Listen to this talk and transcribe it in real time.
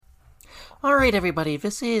All right, everybody,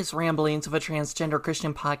 this is Ramblings of a Transgender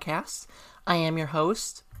Christian Podcast. I am your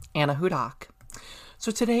host, Anna Hudak.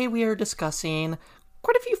 So today we are discussing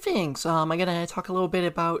quite a few things. I'm going to talk a little bit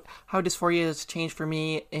about how dysphoria has changed for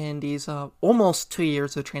me in these almost 2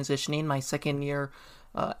 years of transitioning. My second year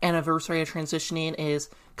anniversary of transitioning is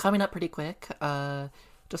coming up pretty quick.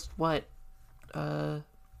 It's only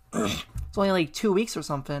like 2 weeks or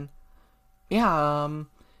something. Yeah,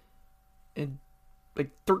 like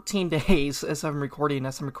 13 days as I'm recording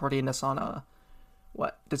this. I'm recording this on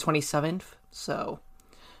the 27th. So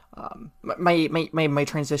my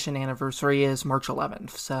transition anniversary is March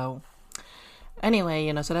 11th. So anyway,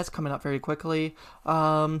 so that's coming up very quickly.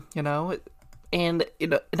 And I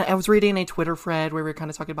was reading a Twitter thread where we were kind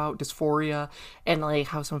of talking about dysphoria and like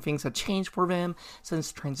how some things have changed for them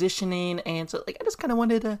since transitioning, and so like I just kind of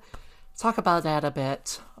wanted to talk about that a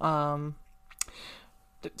bit.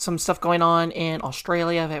 Some stuff going on in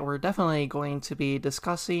Australia that we're definitely going to be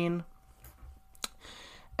discussing.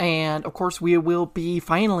 And, of course, we will be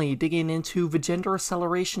finally digging into the Gender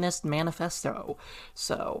Accelerationist Manifesto.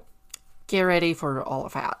 So, get ready for all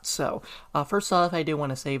of that. So, first off, I do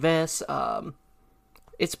want to say this.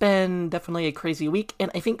 It's been definitely a crazy week,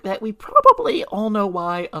 and I think that we probably all know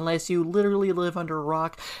why, unless you literally live under a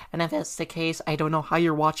rock. And if that's the case, I don't know how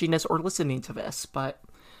you're watching this or listening to this, but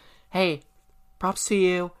hey, props to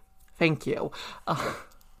you. Thank you. Oh,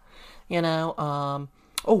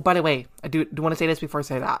 by the way, I do want to say this before I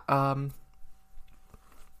say that.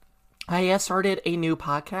 I have started a new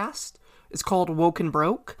podcast. It's called Woke and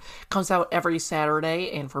Broke. Comes out every Saturday,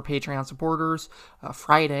 and for Patreon supporters,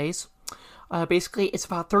 Fridays. Basically, it's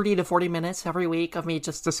about 30 to 40 minutes every week of me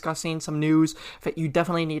just discussing some news that you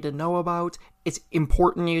definitely need to know about. It's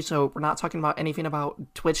important news, so we're not talking about anything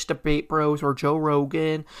about Twitch Debate Bros or Joe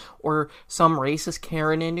Rogan or some racist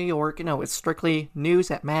Karen in New York. It's strictly news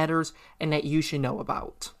that matters and that you should know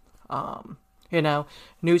about.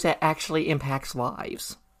 News that actually impacts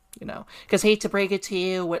lives. Because hate to break it to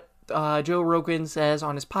you, what Joe Rogan says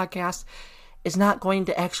on his podcast is not going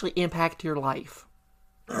to actually impact your life.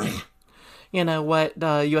 What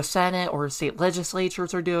the U.S. Senate or state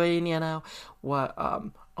legislatures are doing, what,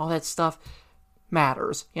 all that stuff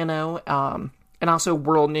matters, and also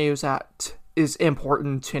world news that is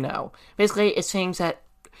important to know. Basically, it's things that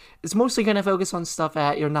it's mostly going to focus on stuff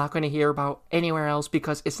that you're not going to hear about anywhere else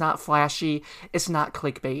because it's not flashy, it's not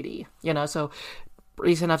clickbaity, so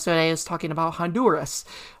recent episode I was talking about Honduras,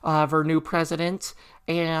 their new president,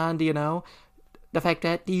 and, the fact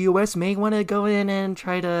that the U.S. may want to go in and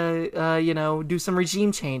try to, do some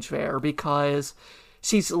regime change there because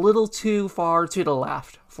she's a little too far to the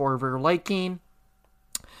left for their liking.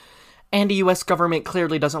 And the U.S. government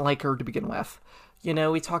clearly doesn't like her to begin with.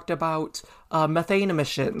 We talked about methane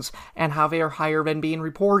emissions and how they are higher than being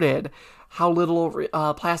reported, how little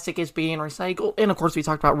plastic is being recycled, and of course we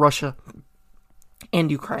talked about Russia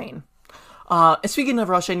and Ukraine. Speaking of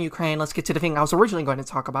Russia and Ukraine, let's get to the thing I was originally going to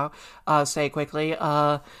talk about, say quickly.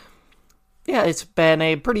 It's been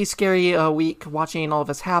a pretty scary week watching all of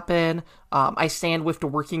this happen. I stand with the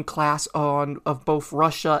working class of both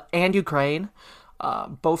Russia and Ukraine.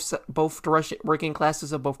 Both the working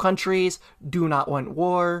classes of both countries do not want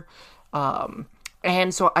war.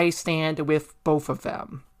 And so I stand with both of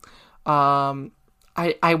them.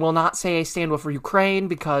 I will not say I stand with Ukraine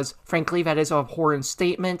because, frankly, that is a abhorrent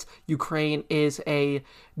statement. Ukraine is a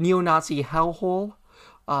neo-Nazi hellhole.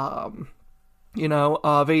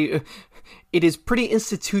 It is pretty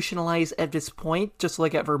institutionalized at this point. Just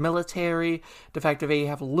look at their military, the fact that they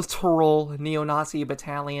have literal neo-Nazi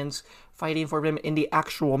battalions fighting for them in the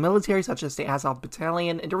actual military, such as the Azov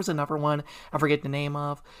Battalion, and there was another one I forget the name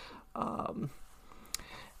of.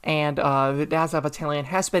 And the Azov Battalion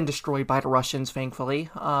has been destroyed by the Russians, thankfully.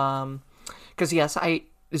 Because, yes,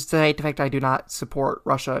 despite the fact I do not support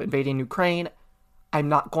Russia invading Ukraine, I'm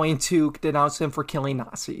not going to denounce them for killing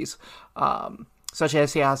Nazis, such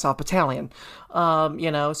as the Azov Battalion.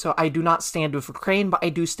 So I do not stand with Ukraine, but I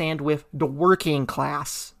do stand with the working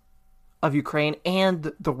class of Ukraine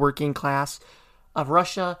and the working class of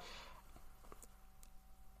Russia.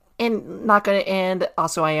 And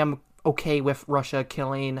also I am okay with Russia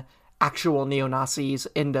killing actual neo-Nazis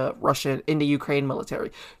in the Ukraine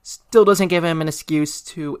military. Still doesn't give him an excuse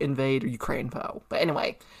to invade Ukraine, though. But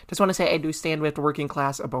anyway, just want to say I do stand with the working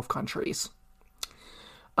class of both countries.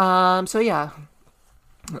 There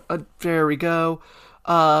we go.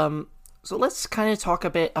 So let's kind of talk a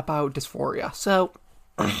bit about dysphoria. So,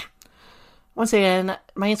 once again,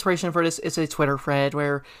 my inspiration for this is a Twitter thread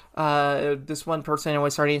where this one person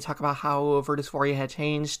was starting to talk about how their dysphoria had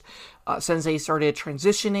changed since they started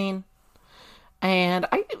transitioning. And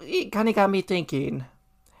it kind of got me thinking.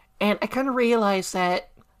 And I kind of realized that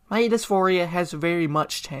my dysphoria has very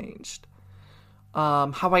much changed.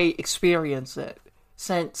 How I experience it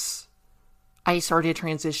since I started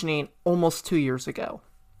transitioning almost 2 years ago.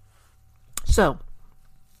 So,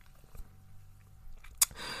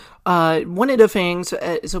 one of the things,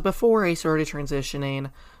 so before I started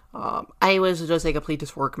transitioning, I was just a complete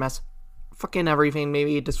dysphoric mess. Fucking everything,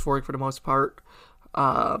 maybe dysphoric for the most part.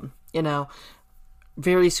 You know,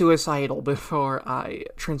 very suicidal before I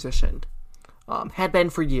transitioned. Had been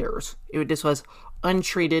for years. This was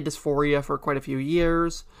untreated dysphoria for quite a few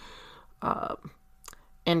years.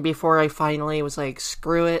 And before I finally was like,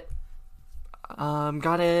 screw it,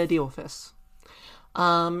 gotta deal with this.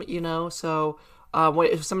 So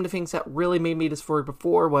some of the things that really made me dysphoric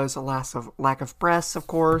before was a lack of breasts, of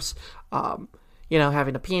course.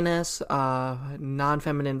 Having a penis,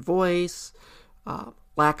 non-feminine voice,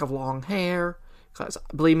 lack of long hair. Because,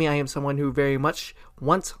 believe me, I am someone who very much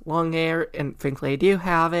wants long hair, and thankfully I do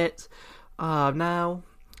have it now.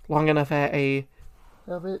 Long enough that I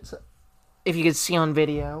have it. If you can see on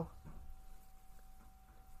video.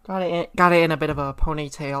 Got it in a bit of a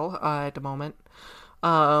ponytail at the moment.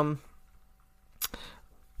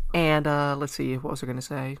 Let's see, what was I going to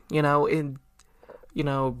say?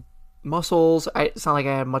 Muscles. It's not like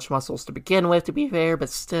I have much muscles to begin with, to be fair, but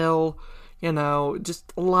still,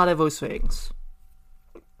 just a lot of those things.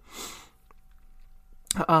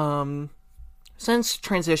 Since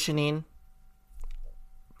transitioning,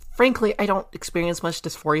 frankly, I don't experience much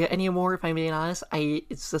dysphoria anymore, if I'm being honest.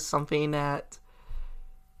 It's just something that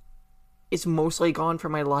is mostly gone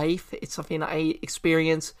from my life. It's something I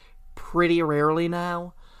experience pretty rarely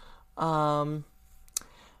now. It's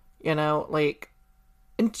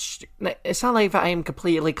not like I'm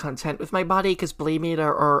completely content with my body, because believe me,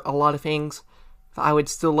 there are a lot of things I would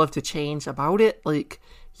still love to change about it. Like,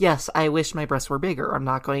 yes, I wish my breasts were bigger. I'm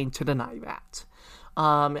not going to deny that.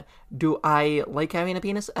 Do I like having a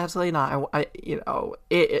penis? Absolutely not. In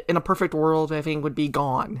a perfect world, I think would be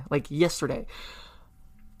gone, like yesterday.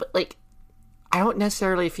 But I don't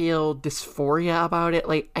necessarily feel dysphoria about it.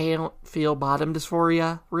 I don't feel bottom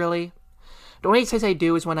dysphoria, really. The only times I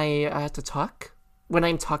do is when I have to tuck. When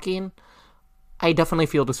I'm tucking, I definitely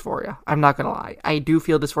feel dysphoria. I'm not gonna lie. I do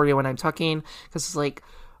feel dysphoria when I'm tucking, because it's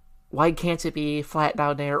why can't it be flat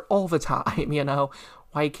down there all the time,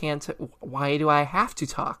 Why do I have to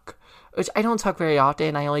tuck? Which I don't tuck very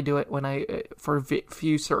often. I only do it when for a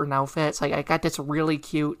few certain outfits. I got this really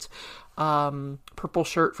cute purple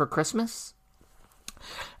shirt for Christmas.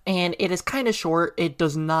 And it is kind of short. It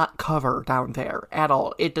does not cover down there at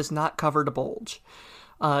all. It does not cover the bulge.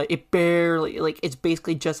 It barely, it's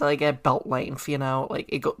basically just like a belt length, it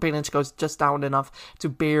pretty much goes just down enough to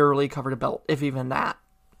barely cover the belt, if even that.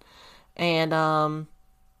 And,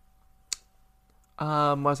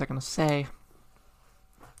 what was I gonna say?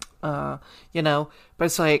 But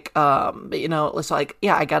it's I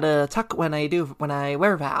gotta tuck when I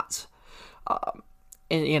wear that.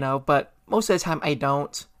 But most of the time I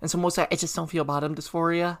don't. And so most of the time I just don't feel bottom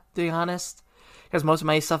dysphoria, to be honest. Because most of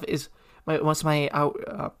my stuff most of my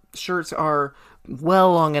shirts are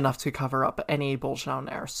well long enough to cover up any bulge down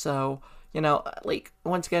there. So,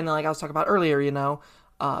 once again, I was talking about earlier, do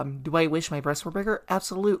I wish my breasts were bigger?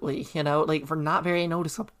 Absolutely, for not very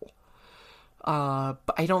noticeable.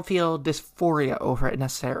 But I don't feel dysphoria over it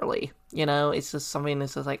necessarily. It's just something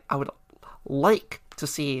that's just I would like to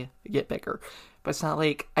see it get bigger. But it's not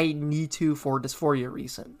I need to for dysphoria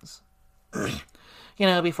reasons.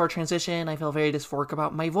 Before transition, I feel very dysphoric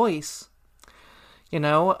about my voice.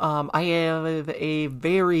 I have a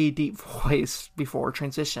very deep voice before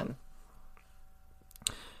transition.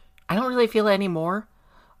 I don't really feel it anymore.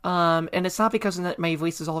 And it's not because my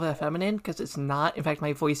voice is all that feminine, because it's not. In fact,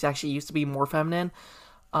 my voice actually used to be more feminine.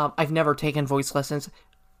 I've never taken voice lessons.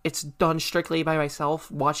 It's done strictly by myself,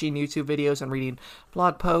 watching YouTube videos and reading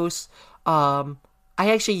blog posts. I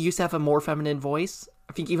actually used to have a more feminine voice.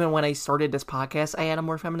 I think even when I started this podcast, I had a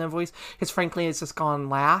more feminine voice, because frankly, it's just gone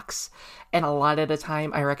lax, and a lot of the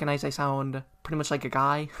time, I recognize I sound pretty much like a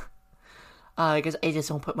guy, because I just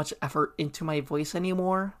don't put much effort into my voice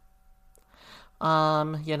anymore.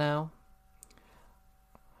 Yeah,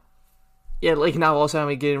 now also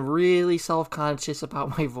I'm getting really self-conscious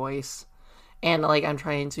about my voice, and I'm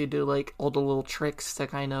trying to do all the little tricks to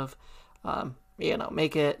kind of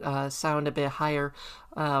make it sound a bit higher,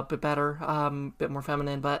 a bit better, a bit more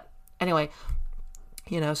feminine. But anyway,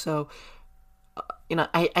 so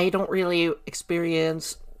I don't really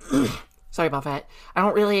experience sorry about that. I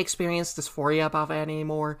don't really experience dysphoria about that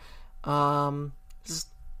anymore.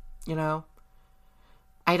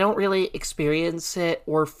 I I don't really experience it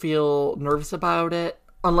or feel nervous about it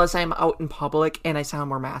unless I'm out in public and I sound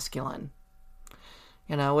more masculine.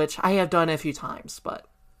 Which I have done a few times, but,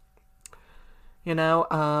 I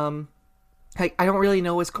don't really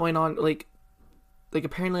know what's going on,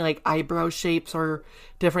 apparently, eyebrow shapes are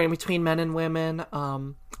different between men and women.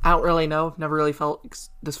 I don't really know. Never really felt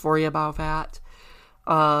dysphoria about that.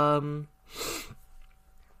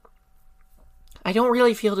 I don't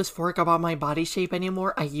really feel dysphoric about my body shape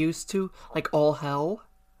anymore. I used to, all hell.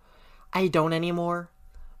 I don't anymore.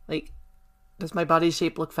 Does my body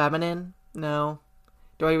shape look feminine? No.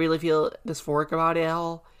 Do I really feel dysphoric about it at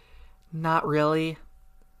all? Not really.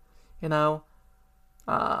 My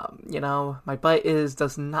butt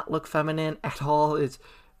does not look feminine at all. It's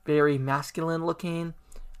very masculine looking.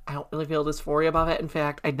 I don't really feel dysphoria about it. In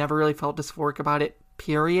fact, I never really felt dysphoric about it,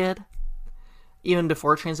 period. Even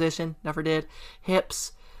before transition, never did.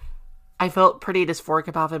 Hips, I felt pretty dysphoric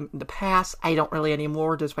about them in the past. I don't really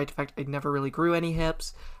anymore, despite the fact I never really grew any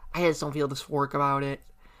hips. I just don't feel dysphoric about it.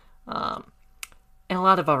 And a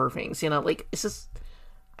lot of other things, it's just,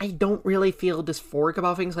 I don't really feel dysphoric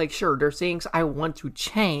about things. Sure, there's things I want to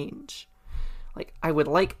change. I would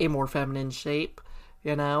like a more feminine shape,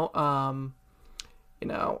 I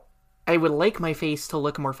would like my face to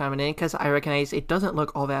look more feminine, because I recognize it doesn't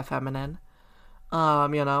look all that feminine.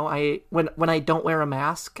 When I don't wear a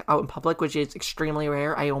mask out in public, which is extremely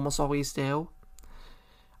rare, I almost always do,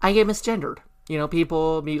 I get misgendered.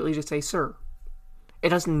 People immediately just say, sir. It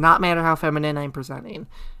does not matter how feminine I'm presenting.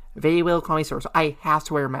 They will call me sir. So I have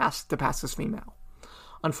to wear a mask to pass as female.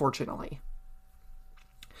 Unfortunately.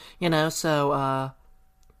 So,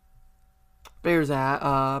 there's that.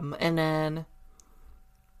 And then,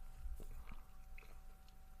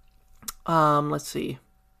 let's see.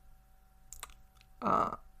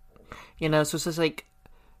 So it's just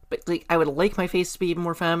but I would like my face to be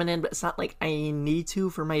more feminine, but it's not like I need to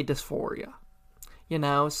for my dysphoria.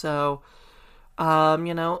 So,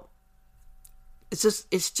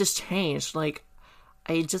 it's just changed.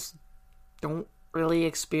 I just don't really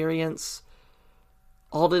experience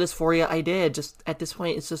all the dysphoria I did. Just at this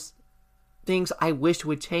point, it's just things I wish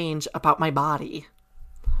would change about my body.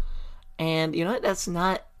 And, that's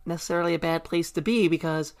not necessarily a bad place to be,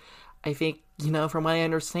 because I think, from what I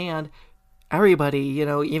understand, everybody,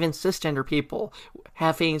 even cisgender people,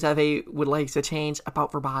 have things that they would like to change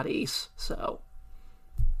about their bodies. So,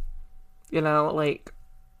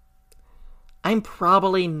 I'm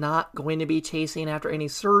probably not going to be chasing after any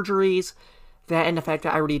surgeries. That and the fact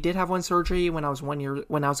that I already did have one surgery when I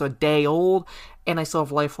was a day old, and I still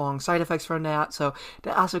have lifelong side effects from that. So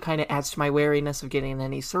that also kind of adds to my wariness of getting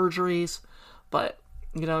any surgeries. But,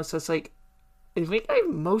 so it's I think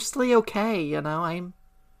I'm mostly okay, I'm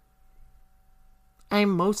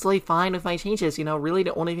mostly fine with my changes. Really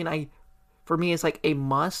the only thing for me is a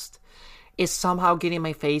must is somehow getting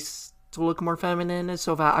my face to look more feminine,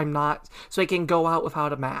 so that so I can go out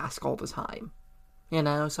without a mask all the time.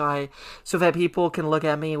 So that people can look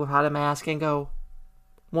at me without a mask and go,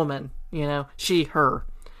 woman, she, her,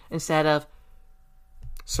 instead of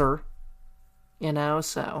sir,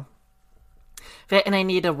 so. And I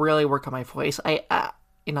need to really work on my voice. I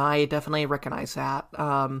definitely recognize that.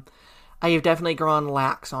 I have definitely grown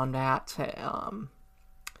lax on that.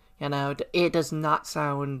 It does not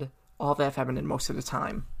sound all that feminine most of the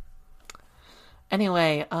time.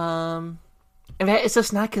 Anyway, it's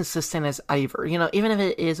just not consistent as either. Even if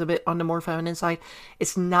it is a bit on the more feminine side,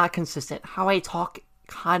 it's not consistent. How I talk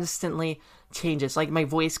constantly changes. My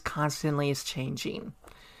voice constantly is changing.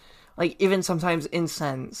 Even sometimes in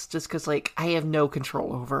sense, just because, I have no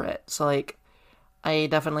control over it. So, I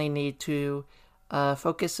definitely need to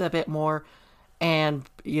focus a bit more and,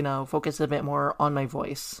 focus a bit more on my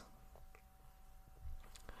voice.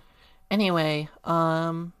 Anyway,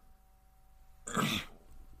 I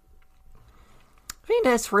think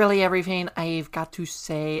that's really everything I've got to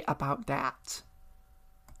say about that.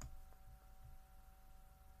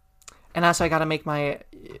 And also I gotta make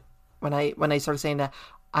when I started saying that,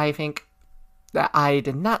 I think that I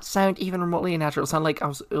did not sound even remotely natural. It sounded like I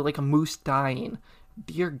was like a moose dying.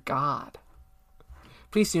 Dear God.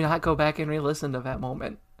 Please do not go back and re-listen to that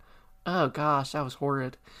moment. Oh gosh, that was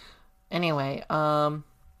horrid. Anyway,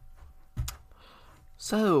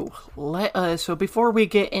 So before we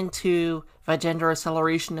get into the Gender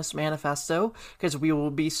Accelerationist Manifesto, because we will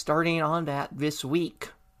be starting on that this week,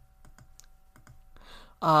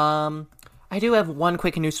 I do have one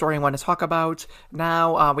quick news story I want to talk about.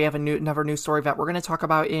 Now, we have another news story that we're going to talk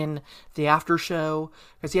about in the after show.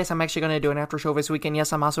 Because yes, I'm actually going to do an after show this week, and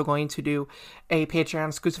yes, I'm also going to do a Patreon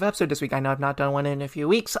exclusive episode this week. I know I've not done one in a few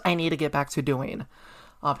weeks. I need to get back to doing.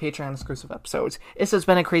 Patreon exclusive episodes. This has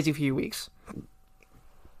been a crazy few weeks.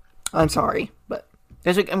 I'm sorry, but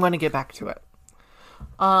this week I'm going to get back to it.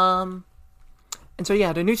 And so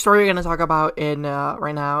yeah, the news story we're going to talk about in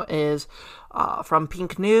right now is from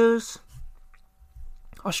Pink News.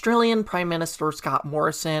 Australian Prime Minister Scott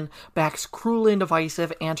Morrison backs cruel and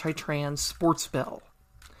divisive anti-trans sports bill.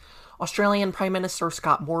 Australian Prime Minister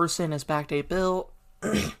Scott Morrison has backed a bill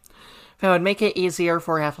that would make it easier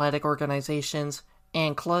for athletic organizations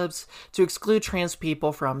and clubs to exclude trans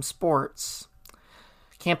people from sports.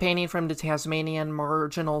 Campaigning from the Tasmanian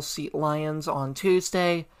Marginal Seat Lions on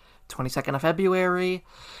Tuesday, 22nd of February,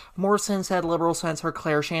 Morrison said Liberal Senator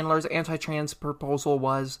Claire Chandler's anti-trans proposal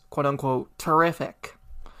was, quote-unquote, terrific.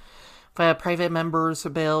 The private member's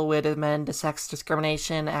bill would amend the Sex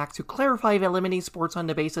Discrimination Act to clarify that limiting sports on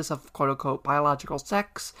the basis of, quote-unquote, biological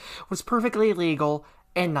sex was perfectly legal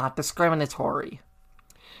and not discriminatory.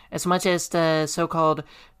 As much as the so-called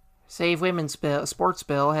Save Women's Sports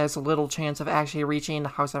Bill has little chance of actually reaching the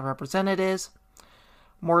House of Representatives,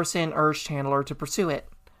 Morrison urged Chandler to pursue it.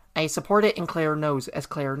 I support it, and Claire knows,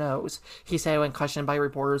 he said when questioned by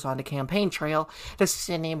reporters on the campaign trail, the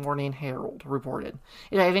Sydney Morning Herald reported.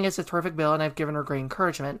 I think it's a terrific bill, and I've given her great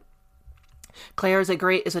encouragement. Claire is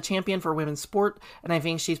a champion for women's sport, and I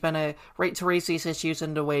think she's been a right to raise these issues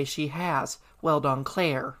in the way she has. Well done,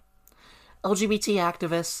 Claire. LGBT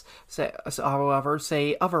activists, however,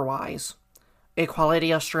 say otherwise.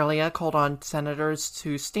 Equality Australia called on senators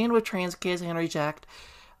to stand with trans kids and reject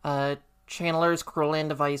Chandler's cruel and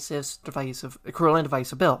divisive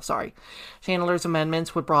bill. Chandler's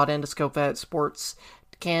amendments would broaden the scope that sports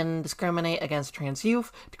can discriminate against trans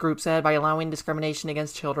youth, the group said, by allowing discrimination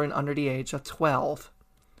against children under the age of 12.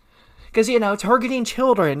 Because, targeting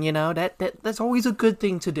children, that's always a good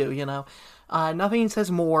thing to do, Nothing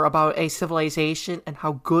says more about a civilization and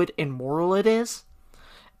how good and moral it is,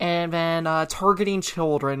 and then targeting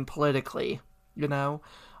children politically,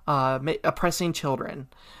 oppressing children.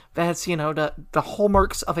 That's, the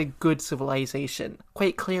hallmarks of a good civilization,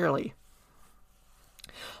 quite clearly.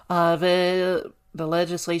 The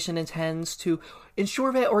legislation intends to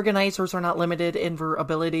ensure that organizers are not limited in their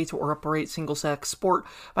ability to operate single-sex sport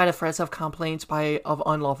by the threats of complaints of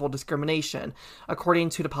unlawful discrimination, according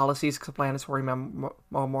to the policy's explanatory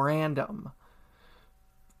memorandum.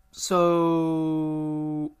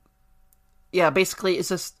 So, yeah, basically, it's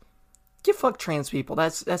just give fuck trans people.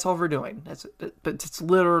 That's all we're doing. But it's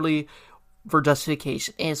literally for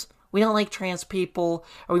justification. Is we don't like trans people,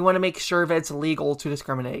 and we want to make sure that it's illegal to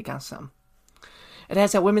discriminate against them. It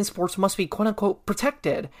adds that women's sports must be quote-unquote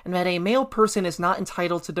protected, and that a male person is not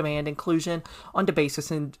entitled to demand inclusion on the basis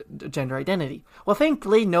of gender identity. Well,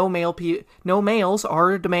 thankfully, no males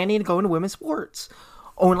are demanding to go into women's sports.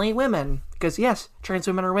 Only women, because yes, trans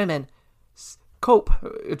women are women.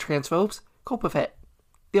 Transphobes, cope with it.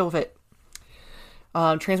 Deal with it.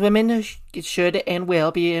 Trans women should and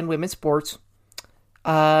will be in women's sports,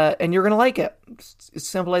 and you're gonna like it. It's as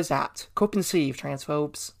simple as that. Cope and see,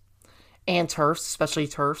 transphobes. And TERFs, especially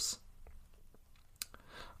TERFs.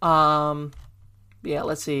 Yeah,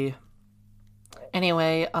 let's see.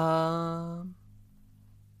 Anyway, yeah,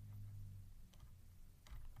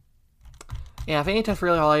 I think that's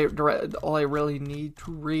really all I really need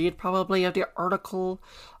to read, probably, of the article.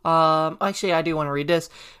 Actually, I do want to read this.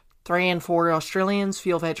 3 in 4 Australians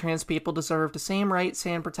feel that trans people deserve the same rights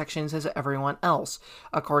and protections as everyone else,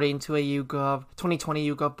 according to a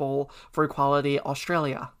 2020 YouGov poll for Equality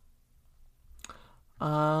Australia.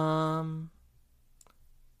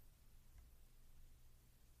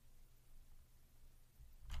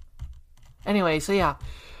 Anyway, so yeah.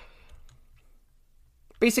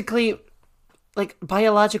 Basically,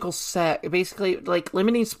 biological sex,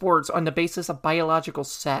 limiting sports on the basis of biological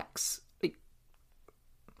sex.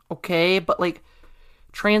 Okay, but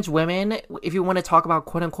trans women, if you want to talk about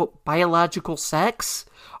quote-unquote biological sex,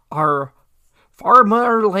 are far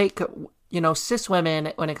more cis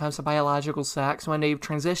women when it comes to biological sex when they've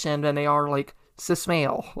transitioned than they are cis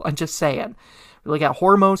male. I'm just saying. We look at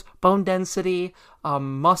hormones, bone density,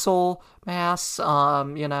 muscle mass,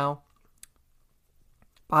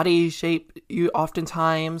 body shape,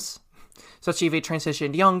 oftentimes, especially if they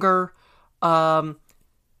transitioned younger, far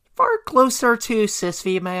closer to cis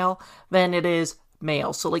female than it is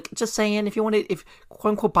male. So just saying, if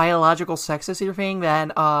quote unquote biological sex is your thing,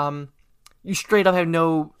 then you straight up have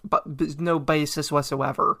no basis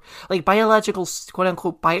whatsoever. Biological, quote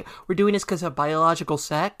unquote, we're doing this because of biological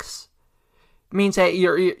sex means that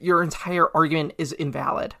your entire argument is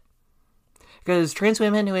invalid. Because trans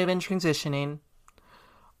women who have been transitioning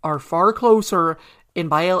are far closer in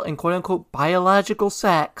quote unquote biological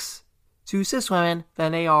sex to cis women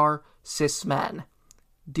than they are cis men.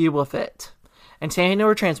 Deal with it. And same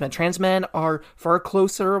over trans men. Trans men are far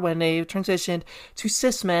closer when they've transitioned to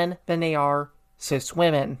cis men than they are cis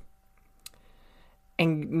women.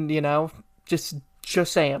 And, just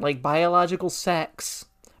saying, like, biological sex.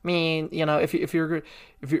 I mean, if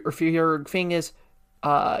your thing is,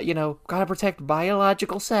 gotta protect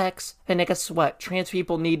biological sex, then guess what? Trans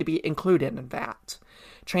people need to be included in that.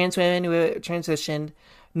 Trans women who have transitioned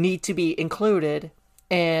need to be included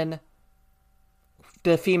in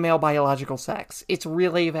the female biological sex. It's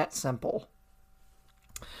really that simple.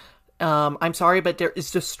 I'm sorry, but there is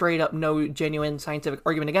just straight up no genuine scientific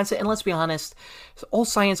argument against it. And let's be honest, all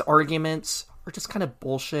science arguments are just kind of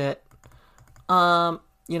bullshit,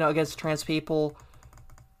 against trans people.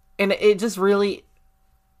 And it just really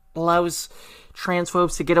allows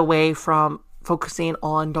transphobes to get away from focusing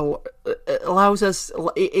on allows us,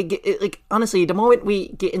 honestly, the moment we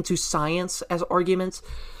get into science as arguments,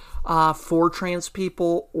 for trans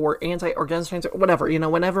people or or against trans, whatever,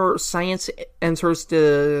 whenever science enters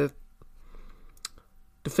the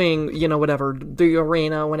thing, whatever, the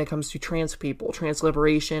arena when it comes to trans people, trans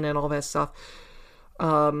liberation and all that stuff,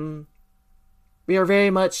 we are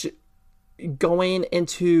very much going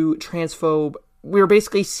into we're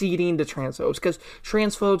basically ceding to transphobes, because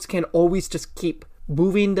transphobes can always just keep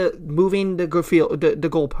moving the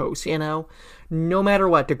goalpost, no matter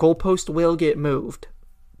what, the goalpost will get moved.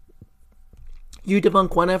 You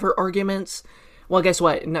debunk one of her arguments, well, guess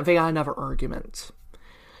what? They got another argument.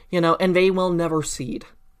 And they will never cede.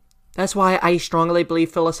 That's why I strongly believe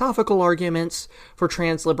philosophical arguments for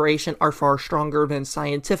trans liberation are far stronger than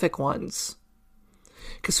scientific ones.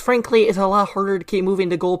 Because frankly, it's a lot harder to keep moving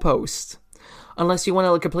the goalposts. Unless you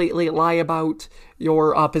want to completely lie about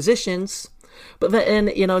your positions. But then,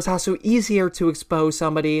 it's also easier to expose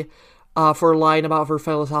somebody for lying about their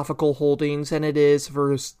philosophical holdings than it is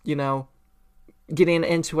for, getting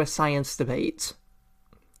into a science debate.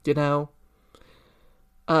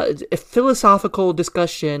 A philosophical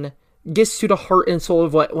discussion gets to the heart and soul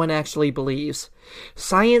of what one actually believes.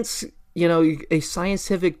 Science, a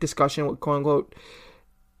scientific discussion, quote unquote,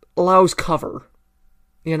 allows cover.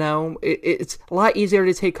 It's a lot easier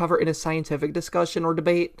to take cover in a scientific discussion or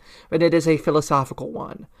debate than it is a philosophical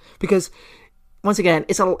one. Because, once again,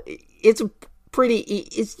 it's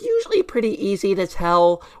usually pretty easy to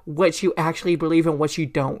tell what you actually believe and what you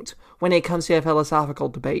don't when it comes to a philosophical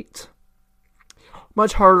debate.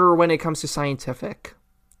 Much harder when it comes to scientific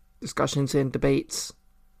discussions and debates.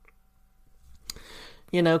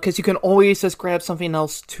 Because you can always just grab something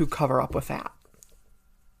else to cover up with that.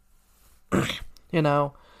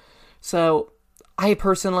 So I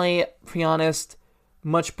personally, to be honest,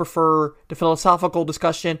 much prefer the philosophical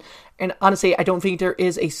discussion. And honestly, I don't think there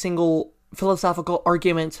is a single philosophical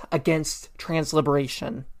argument against trans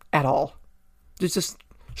liberation at all. There's just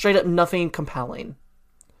straight up nothing compelling.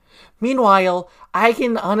 Meanwhile, I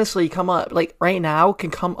can honestly come up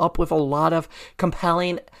with a lot of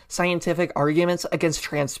compelling scientific arguments against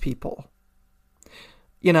trans people.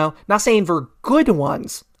 Not saying they're good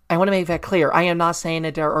ones. I want to make that clear. I am not saying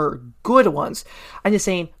that there are good ones. I'm just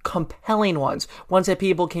saying compelling ones that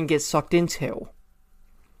people can get sucked into.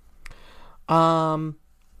 And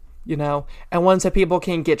ones that people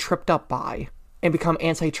can get tripped up by and become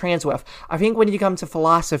anti-trans with. I think when you come to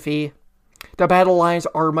philosophy, the battle lines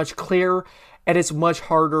are much clearer, and it's much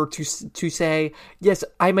harder to say, yes,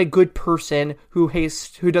 I'm a good person who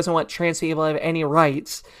doesn't want trans people to have any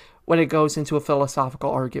rights when it goes into a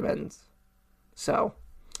philosophical argument. So,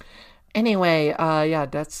 anyway,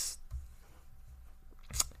 that's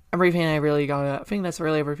everything I think that's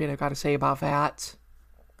really everything I've got to say about that.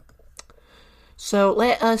 So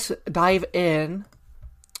let us dive in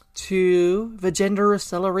to the Gender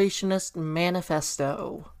Accelerationist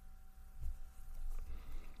Manifesto.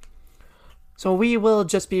 So we will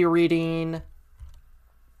just be reading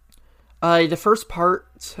the first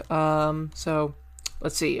part. So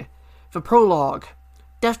let's see. The prologue.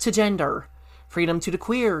 Death to gender. Freedom to the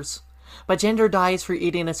queers. But gender dies for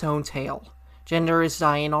eating its own tail. Gender is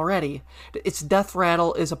dying already. Its death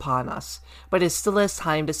rattle is upon us. But it still has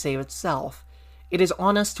time to save itself. It is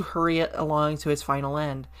on us to hurry it along to its final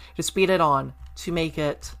end. To speed it on. To make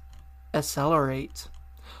it accelerate.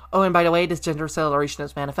 Oh, and by the way, this Gender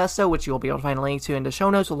Accelerationist Manifesto, which you will be able to find a link to in the show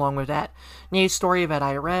notes, along with that news story that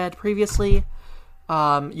I read previously,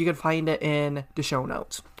 you can find it in the show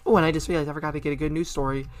notes. Oh, and I just realized I forgot to get a good news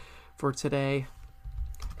story for today.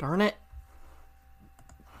 Darn it.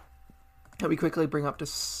 Let me quickly bring up the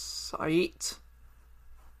site,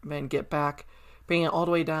 and then get back, bring it all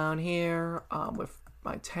the way down here with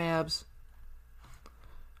my tabs.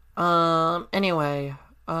 Anyway,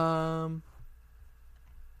 so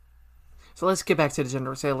let's get back to the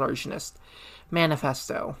Gender Segregationist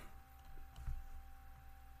Manifesto.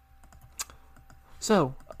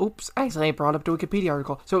 So, oops, I accidentally brought up the Wikipedia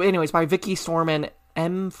article. So, anyways, by Vicky Storm and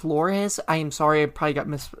M. Flores. I'm sorry, I probably got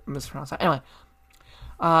mispronounced that. Anyway,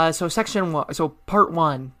 so section one, so part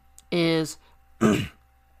one is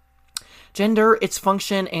gender, its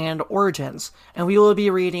function, and origins. And we will be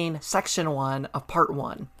reading section one of part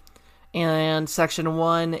one. And section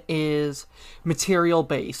one is material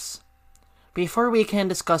base. Before we can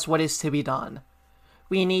discuss what is to be done,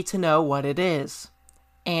 we need to know what it is.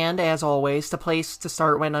 And, as always, the place to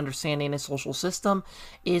start when understanding a social system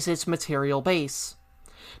is its material base.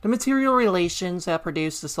 The material relations that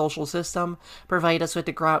produce the social system provide us with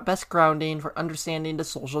the best grounding for understanding the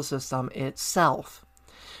social system itself.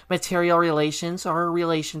 Material relations are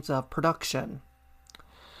relations of production.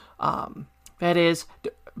 That is,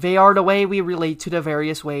 they are the way we relate to the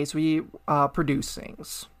various ways we produce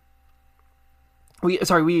things. We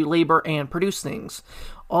labor and produce things.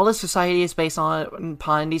 All of society is based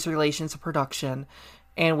upon these relations of production,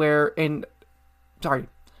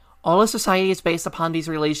 all of society is based upon these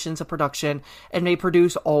relations of production, and they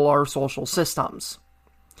produce all our social systems.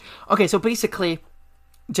 Okay, so basically,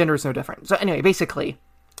 gender is no different. So anyway, basically,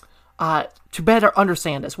 to better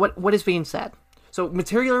understand this, what is being said? So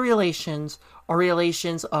material relations are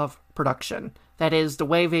relations of production. That is, the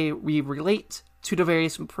way we relate to the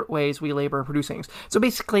various ways we labor and produce things. So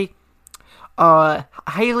basically,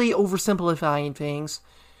 highly oversimplifying things,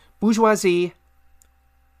 bourgeoisie,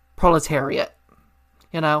 proletariat.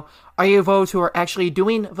 Are you those who are actually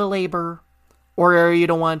doing the labor, or are you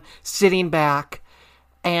the one sitting back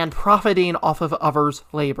and profiting off of others'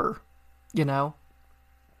 labor?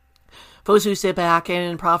 Those who sit back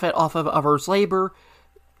and profit off of others' labor,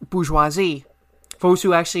 bourgeoisie. Those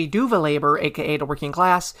who actually do the labor, aka the working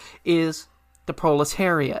class, is the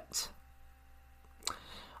proletariat.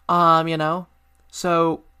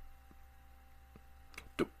 So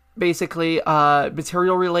basically,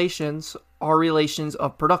 material relations are relations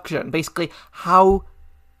of production. Basically, how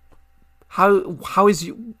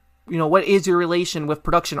is what is your relation with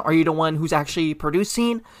production? Are you the one who's actually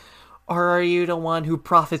producing, or are you the one who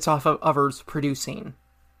profits off of others producing?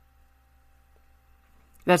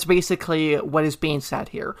 That's basically what is being said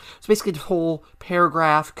here. So basically, the whole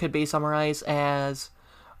paragraph could be summarized as,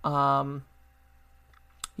 whether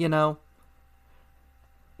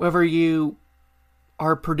you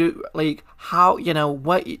are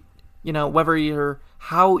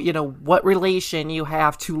what relation you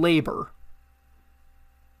have to labor.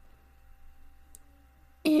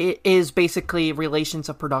 It is basically relations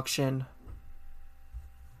of production.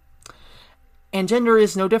 And gender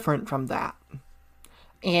is no different from that.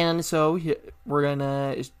 And so we're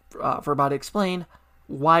about to explain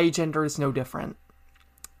why gender is no different.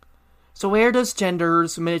 So where does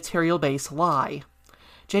gender's material base lie?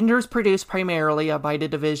 Gender is produced primarily by the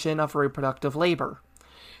division of reproductive labor.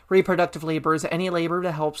 Reproductive labor is any labor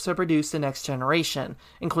that helps to produce the next generation,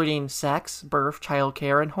 including sex, birth,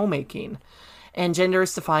 childcare, and homemaking. And gender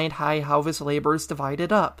is defined by how this labor is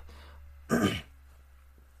divided up.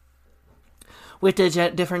 With the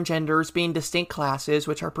different genders being distinct classes,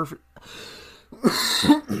 which are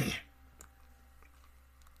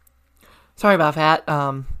Sorry about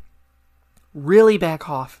that. Really back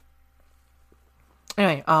off.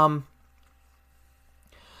 Anyway,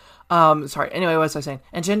 Anyway, what was I saying?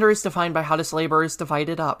 And gender is defined by how this labor is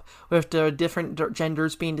divided up, with the different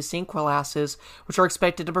genders being distinct classes, which are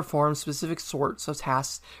expected to perform specific sorts of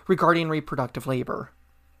tasks regarding reproductive labor.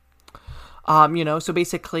 So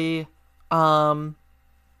basically,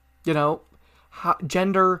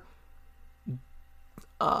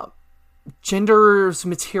 gender's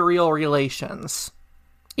material relations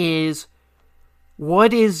is,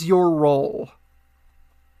 what is your role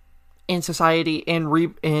in society in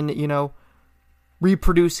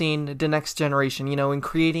reproducing the next generation, in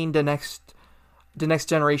creating the next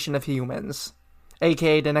generation of humans,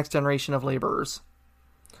 aka the next generation of laborers.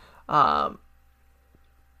 Are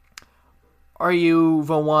you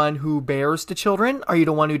the one who bears the children? Are you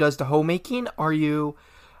the one who does the homemaking? Are you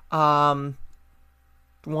one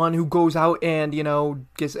who goes out and,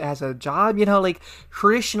 gets as a job?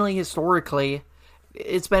 Traditionally, historically,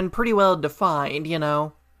 it's been pretty well defined,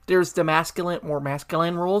 There's the more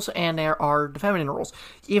masculine roles, and there are the feminine roles.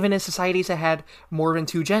 Even in societies that had more than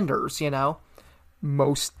two genders,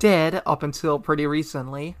 most did up until pretty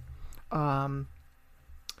recently.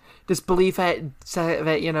 This belief that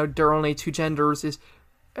there are only two genders is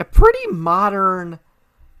a pretty modern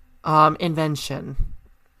invention,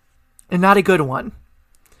 and not a good one.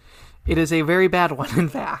 It is a very bad one, in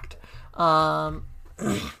fact. But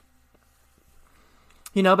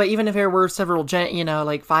even if there were several,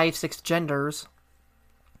 like 5, 6 genders,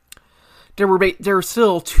 there were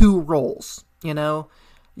still 2 roles.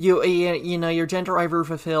 Your gender either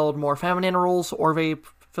fulfilled more feminine roles or they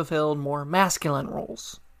fulfilled more masculine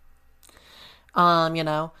roles.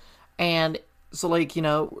 And so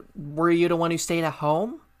were you the one who stayed at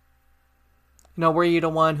home? Were you the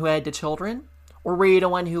one who had the children? Or were you the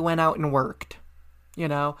one who went out and worked?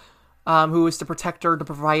 Who was the protector, the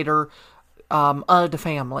provider, of the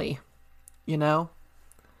family? And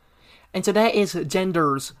so that is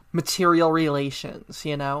gender's material relations,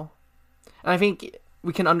 And I think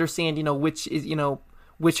we can understand, which is,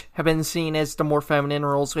 which have been seen as the more feminine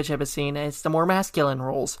roles, which have been seen as the more masculine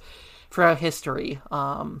roles throughout history.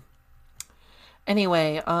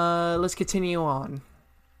 Anyway, let's continue on.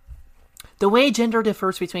 The way gender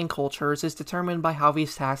differs between cultures is determined by how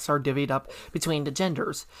these tasks are divvied up between the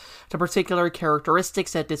genders. The particular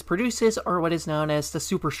characteristics that this produces are what is known as the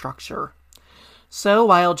superstructure. So,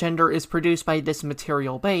 while gender is produced by this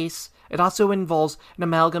material base, it also involves an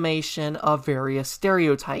amalgamation of various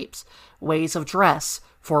stereotypes, ways of dress,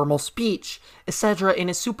 formal speech, etc. in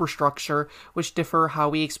a superstructure which differ how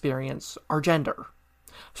we experience our gender.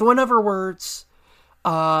 So, in other words,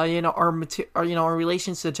 our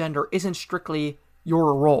relations to gender isn't strictly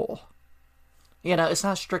your role. It's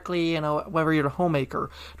not strictly, whether you're the homemaker,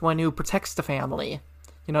 the one who protects the family,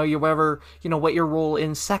 what your role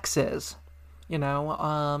in sex is, it's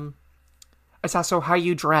also how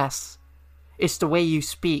you dress. It's the way you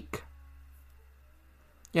speak.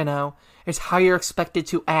 It's how you're expected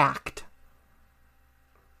to act.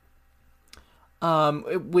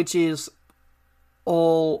 Which is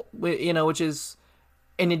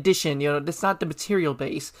in addition, that's not the material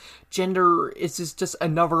base. Gender is just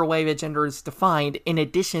another way that gender is defined in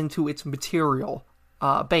addition to its material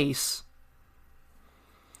base.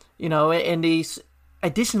 And these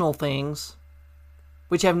additional things,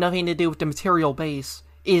 which have nothing to do with the material base,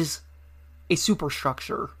 is a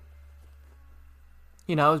superstructure.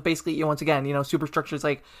 It's basically, once again, superstructure is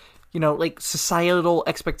like societal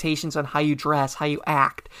expectations on how you dress, how you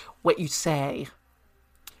act, what you say.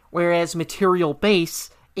 Whereas material base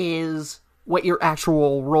is what your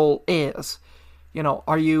actual role is.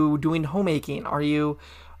 Are you doing homemaking? Are you,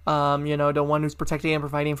 the one who's protecting and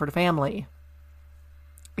providing for the family?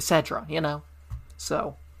 Etc.,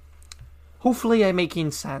 So, hopefully I'm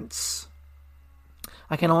making sense.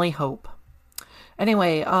 I can only hope.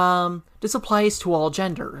 Anyway, this applies to all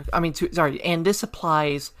gender. And this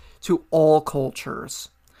applies to all cultures.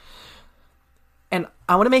 And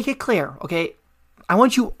I want to make it clear, okay? I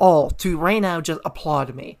want you all to right now just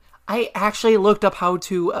applaud me. I actually looked up how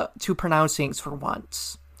to pronounce things for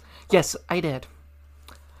once. Yes, I did.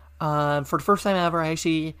 For the first time ever, I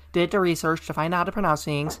actually did the research to find out how to pronounce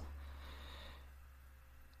things.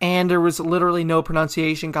 And there was literally no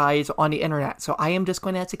pronunciation guides on the internet. So I am just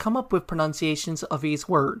going to have to come up with pronunciations of these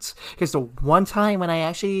words. Because the one time when I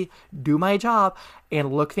actually do my job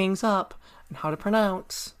and look things up and how to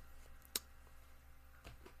pronounce,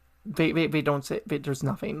 they don't say, there's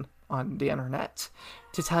nothing on the internet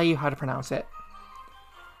to tell you how to pronounce it.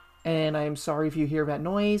 And I'm sorry if you hear that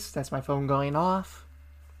noise. That's my phone going off.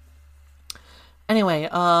 Anyway,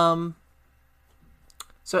 the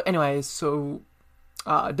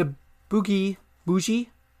Bougie,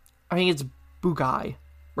 I think it's Bugai.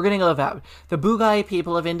 We're gonna go with that. The Bugai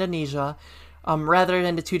people of Indonesia, rather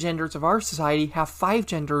than the 2 genders of our society, have 5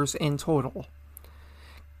 genders in total.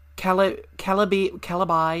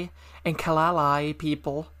 Calabai and Kalalai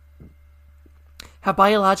people have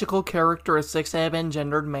biological characteristics that have been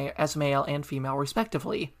gendered as male and female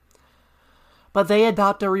respectively. But they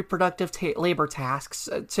adopt their reproductive labor tasks,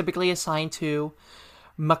 typically assigned to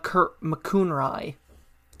Makunrai,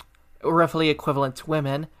 roughly equivalent to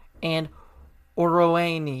women, and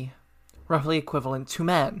Oroeni, roughly equivalent to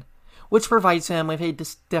men, which provides them with a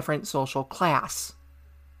different social class.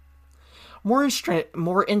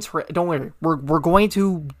 Don't worry, we're going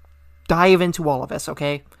to dive into all of this,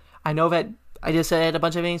 okay? I know that I just said a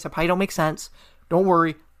bunch of things that probably don't make sense. Don't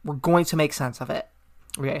worry, we're going to make sense of it.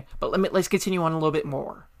 Okay, but let's continue on a little bit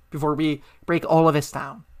more before we break all of this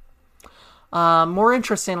down. More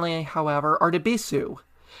interestingly, however, are the Bisu,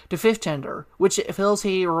 the 5th gender, which fills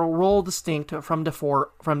a role distinct from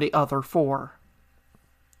the other 4.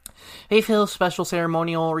 They fill special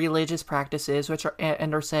ceremonial religious practices, which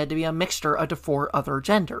are said to be a mixture of the 4 other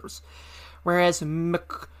genders, whereas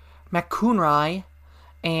Makunrai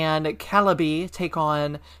and Calabi take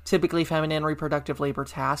on typically feminine reproductive labor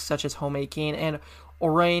tasks such as homemaking, and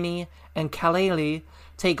Orani, and Kalali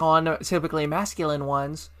take on typically masculine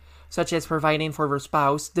ones, such as providing for their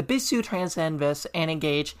spouse. The Bisu transcend this and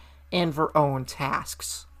engage in their own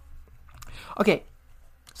tasks. Okay,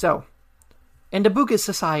 so in the Bugis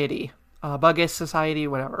society,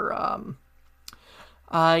 whatever,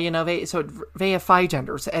 they have 5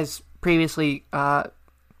 genders, as previously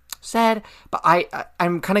said, but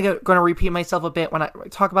I'm kind of going to repeat myself a bit when I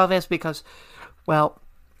talk about this because, well,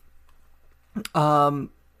 I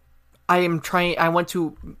want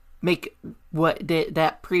to make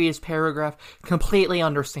that previous paragraph completely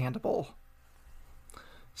understandable.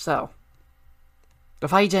 So, the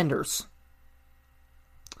 5 genders.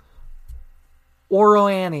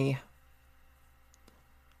 Orani,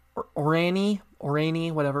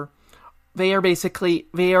 whatever. They are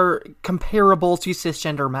comparable to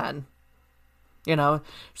cisgender men.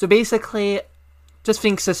 So basically, just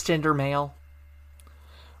think cisgender male.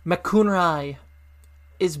 Makunrai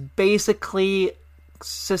is basically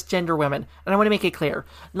cisgender women. And I want to make it clear,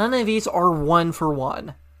 none of these are one for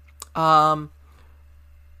one.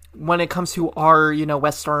 When it comes to our,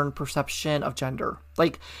 Western perception of gender.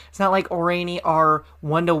 Like, it's not like Orani are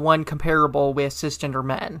 1-to-1 comparable with cisgender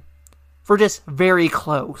men. We're just very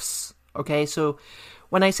close. Okay, so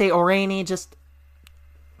when I say Orani, just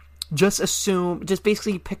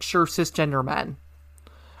basically picture cisgender men.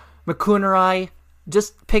 Makunrai,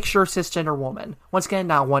 just picture cisgender woman. Once again,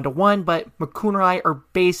 not 1-to-1, but Makunrai are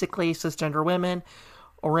basically cisgender women.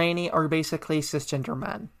 Orani are basically cisgender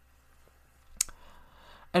men.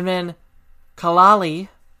 And then Kalali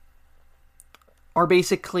are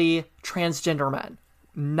basically transgender men.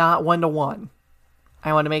 Not 1-to-1.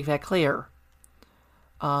 I want to make that clear.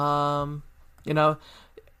 I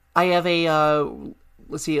have a, LGBT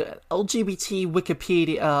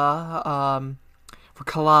Wikipedia, for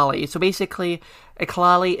Kalali. So basically, a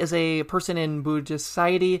Kalali is a person in Buddhist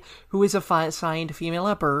society who is assigned female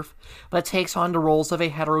at birth, but takes on the roles of a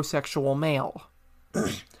heterosexual male.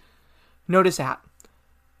 Notice that.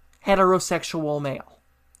 Heterosexual male.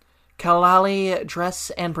 Kalali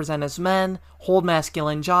dress and present as men, hold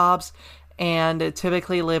masculine jobs, and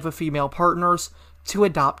typically live with female partners to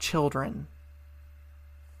adopt children.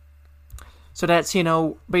 So that's,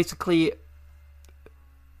 basically,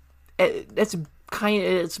 it's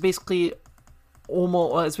basically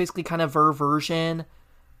kind of their version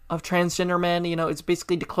of transgender men. It's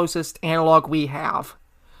basically the closest analog we have,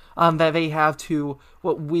 that they have to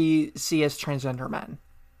what we see as transgender men.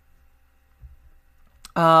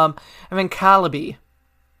 And then Calabi,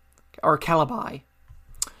 or Calabi.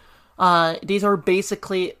 These are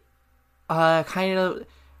basically kind of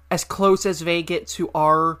as close as they get to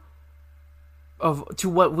our Western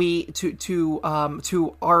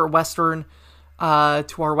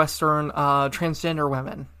transgender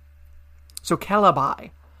women. So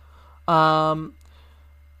Calabi.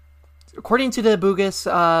 According to the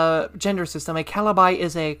Bugis gender system, a Calabi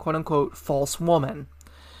is a quote-unquote false woman.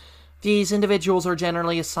 These individuals are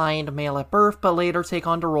generally assigned male at birth, but later take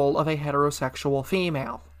on the role of a heterosexual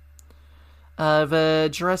female. The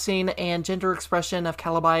dressing and gender expression of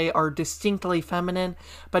Calabi are distinctly feminine,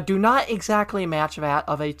 but do not exactly match that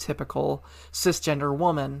of a typical cisgender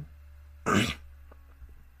woman.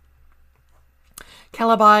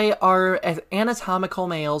 Calabi are anatomical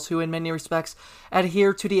males who in many respects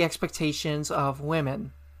adhere to the expectations of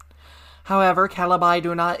women. However, Calabi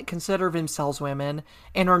do not consider themselves women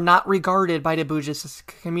and are not regarded by the Buddhist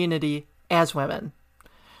community as women.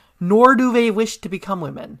 Nor do they wish to become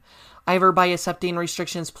women, either by accepting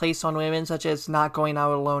restrictions placed on women such as not going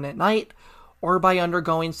out alone at night, or by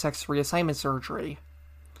undergoing sex reassignment surgery.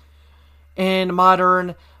 In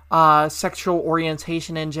modern sexual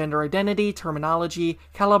orientation and gender identity terminology,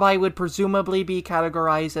 Calabi would presumably be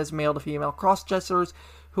categorized as male to female cross-dressers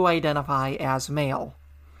who identify as male.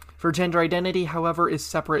 For gender identity, however, is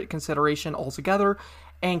separate consideration altogether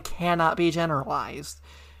and cannot be generalized.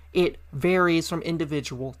 It varies from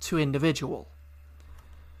individual to individual.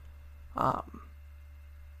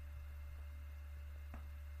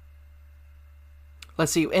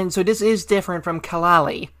 Let's see, and so this is different from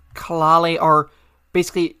Kalali. Kalali are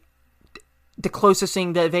basically the closest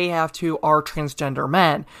thing that they have to are transgender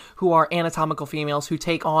men, who are anatomical females who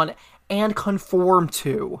take on and conform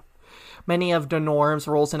to many of the norms,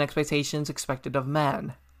 roles, and expectations expected of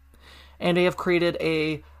men. And they have created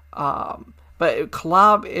but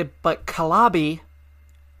Calabi,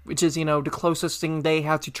 which is, the closest thing they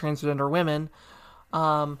have to transgender women,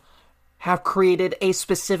 have created a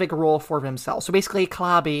specific role for themselves. So basically,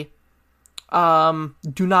 Calabi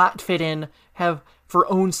do not fit in, have for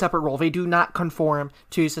own separate role. They do not conform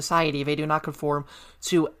to society. They do not conform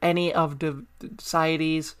to any of the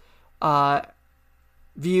society's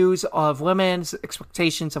views of women's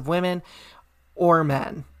expectations of women or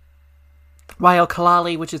men. While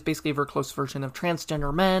Kalali, which is basically a very close version of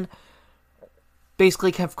transgender men,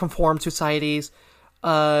 basically can conform to society's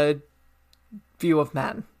view of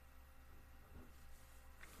men.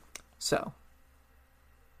 So,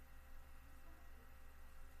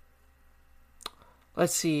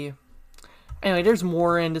 let's see. Anyway, there's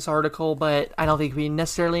more in this article, but I don't think we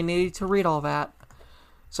necessarily need to read all that.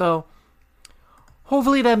 So,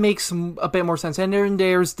 hopefully that makes a bit more sense. And then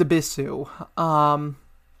there's the Bisu.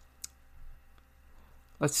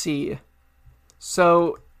 Let's see.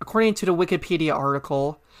 So, according to the Wikipedia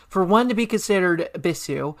article, for one to be considered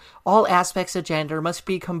Bisu, all aspects of gender must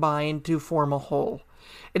be combined to form a whole.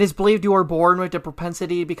 It is believed you are born with the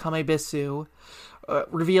propensity to become a Bisu,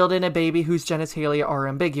 revealed in a baby whose genitalia are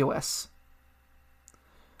ambiguous.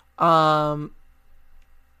 So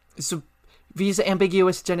these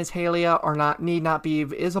ambiguous genitalia need not be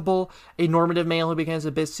visible. A normative male who becomes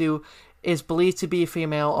a Bisu is believed to be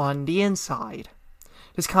female on the inside.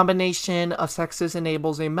 This combination of sexes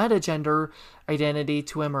enables a metagender identity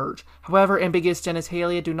to emerge. However, ambiguous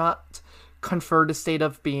genitalia do not confer the state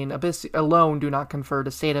of being a Bisu alone. Do not confer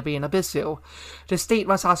the state of being a Bisu. The person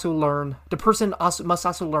must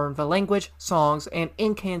also learn the language, songs, and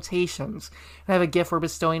incantations, and have a gift for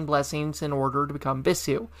bestowing blessings in order to become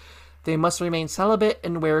Bisu. They must remain celibate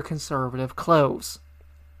and wear conservative clothes.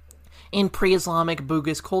 In pre-Islamic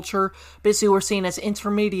Bugis culture, Bisu were seen as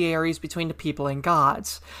intermediaries between the people and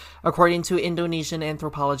gods. According to Indonesian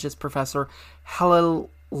anthropologist Professor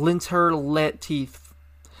Halilintar Latif,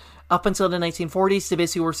 up until the 1940s, the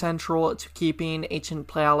Bisu were central to keeping ancient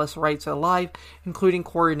palace rites alive, including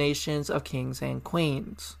coronations of kings and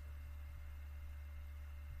queens.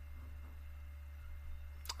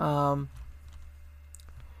 So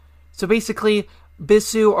basically,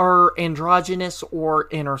 Bisu are androgynous or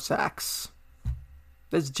intersex.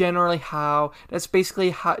 That's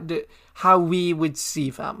basically how we would see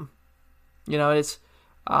them. You know, it's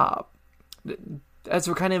the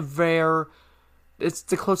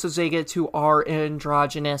closest they get to are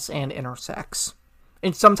androgynous and intersex.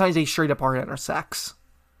 And sometimes they straight up are intersex.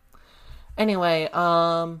 Anyway,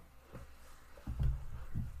 so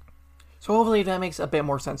hopefully that makes a bit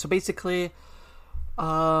more sense. So basically,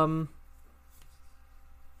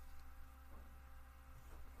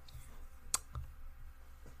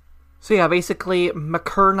 basically,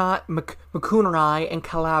 Makunrai and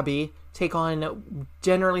Kalabi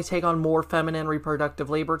generally take on more feminine reproductive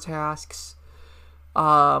labor tasks.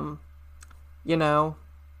 While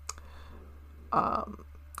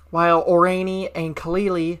Orani and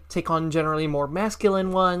Kalili take on generally more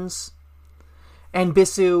masculine ones, and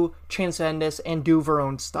Bisu transcend this and do their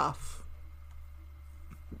own stuff.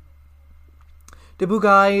 The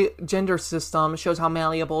Bugai gender system shows how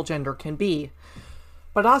malleable gender can be,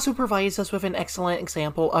 but also provides us with an excellent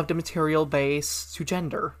example of the material base to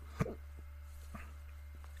gender.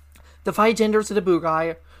 The 5 genders of the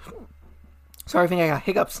Bugai... Sorry, I think I got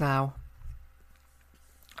hiccups now.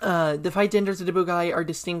 The 5 genders of the Bugai are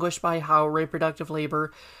distinguished by how reproductive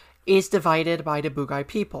labor is divided by the Bugai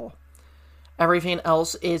people. Everything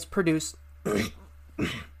else is produced by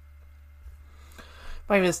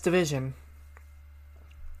this division.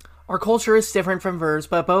 Our culture is different from theirs,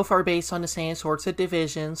 but both are based on the same sorts of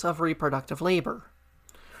divisions of reproductive labor.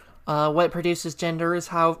 What produces gender is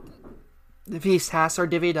how these tasks are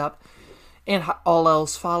divvied up, and all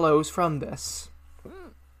else follows from this.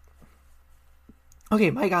 Okay,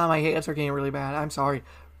 my god, my hiccups are getting really bad. I'm sorry.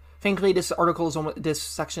 Thankfully, this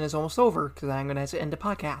section is almost over, because I'm going to have to end the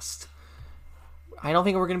podcast. I don't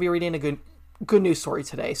think we're going to be reading a good news story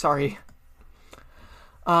today. Sorry.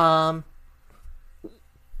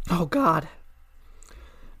 Oh god.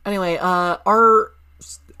 Anyway, so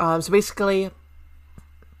basically,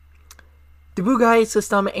 the Bugai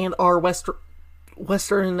system and our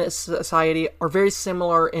Western society are very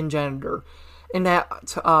similar in gender, in that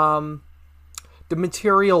the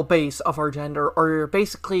material base of our gender are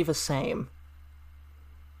basically the same.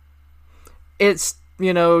 It's,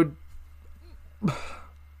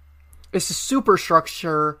 it's a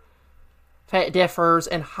superstructure that differs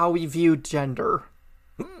in how we view gender.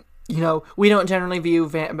 We don't generally view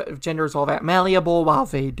gender as all that malleable, while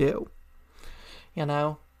they do.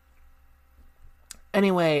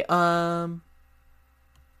 Anyway,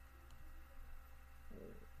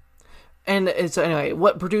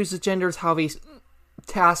 what produces gender is how these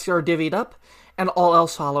tasks are divvied up, and all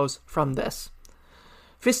else follows from this.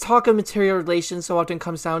 This talk of material relations so often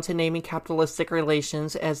comes down to naming capitalistic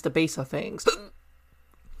relations as the base of things.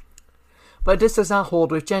 But this does not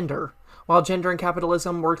hold with gender. While gender and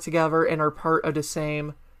capitalism work together and are part of the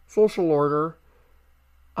same social order,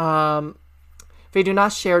 they do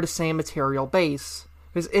not share the same material base.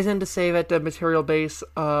 This isn't to say that the material base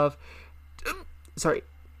of...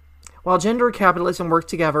 While gender and capitalism work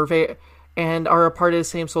together and are a part of the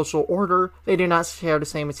same social order, they do not share the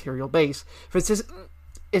same material base. This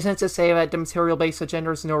isn't to say that the material base of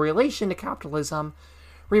gender is no relation to capitalism.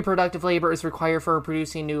 Reproductive labor is required for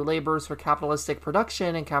producing new labors for capitalistic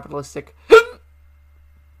production and capitalistic...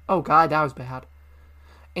 Oh god, that was bad.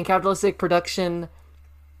 And capitalistic production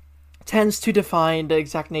tends to define the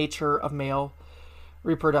exact nature of male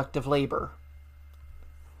reproductive labor.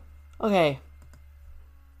 Okay.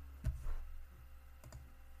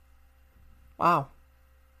 Wow.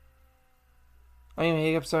 I mean,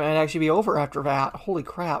 the episode might actually be over after that. Holy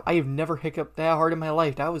crap. I have never hiccuped that hard in my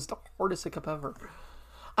life. That was the hardest hiccup ever.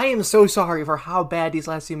 I am so sorry for how bad these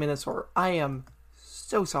last few minutes were. I am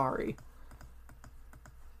so sorry.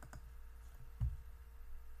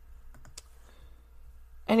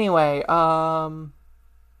 Anyway, so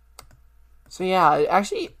yeah,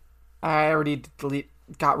 actually, I already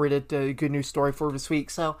got rid of the good news story for this week,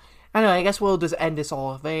 so, anyway, I guess we'll just end this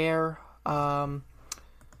all there.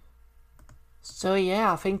 So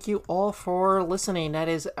yeah, thank you all for listening. That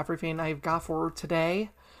is everything I've got for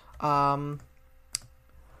today. Hope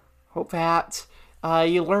that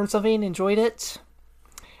you learned something, enjoyed it.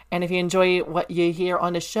 And if you enjoy what you hear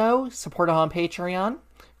on the show, support it on Patreon,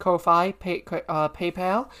 Ko-Fi,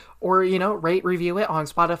 PayPal, or, rate, review it on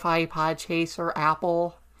Spotify, Podchaser,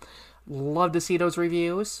 Apple. Love to see those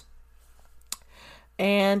reviews.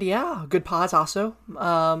 And yeah, good pods also.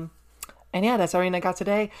 And yeah, that's everything I got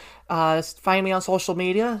today. Find me on social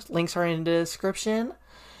media. Links are in the description.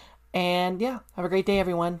 And yeah, have a great day,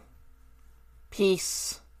 everyone.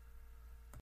 Peace.